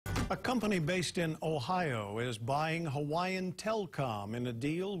A company based in Ohio is buying Hawaiian Telcom in a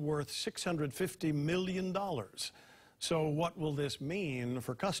deal worth $650 million. So what will this mean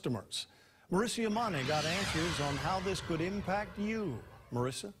for customers? Marissa Yamane got answers on how this could impact you.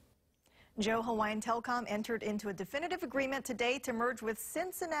 Marissa? Joe, Hawaiian Telcom entered into a definitive agreement today to merge with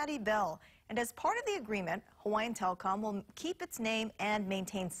Cincinnati Bell. And as part of the agreement, Hawaiian Telcom will keep its name and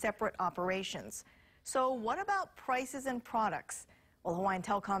maintain separate operations. So what about prices and products? Well, Hawaiian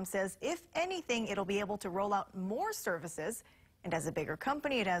Telcom says, if anything, it'll be able to roll out more services. And as a bigger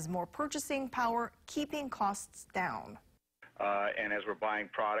company, it has more purchasing power, keeping costs down. And as we're buying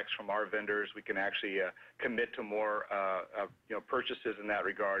products from our vendors, we can actually commit to more purchases in that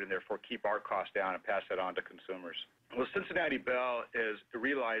regard, and therefore keep our costs down and pass that on to consumers. Well, Cincinnati Bell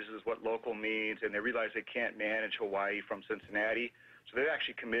realizes what local means, and they realize they can't manage Hawaii from Cincinnati. So they're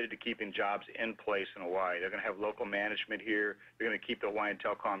actually committed to keeping jobs in place in Hawaii. They're going to have local management here. They're going to keep the Hawaiian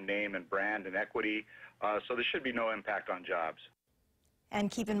Telcom name and brand and equity. So there should be no impact on jobs. And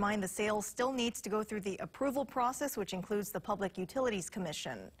keep in mind, the sale still needs to go through the approval process, which includes the Public Utilities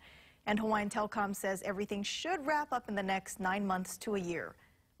Commission. And Hawaiian Telcom says everything should wrap up in the next 9 months to a year.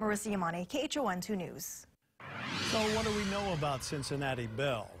 Marissa Yamane, KHON 2 News. So what do we know about Cincinnati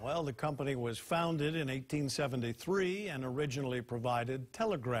Bell? Well, the company was founded in 1873 and originally provided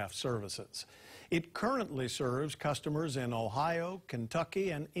telegraph services. It currently serves customers in Ohio, Kentucky,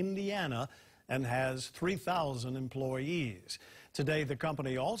 and Indiana and has 3,000 employees. Today, the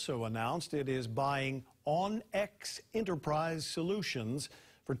company also announced it is buying OnX Enterprise Solutions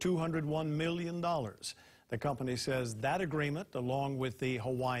for $201 million. The company says that agreement, along with the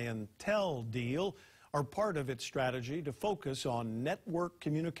Hawaiian Tel deal, are part of its strategy to focus on network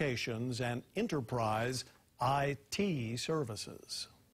communications and enterprise IT services.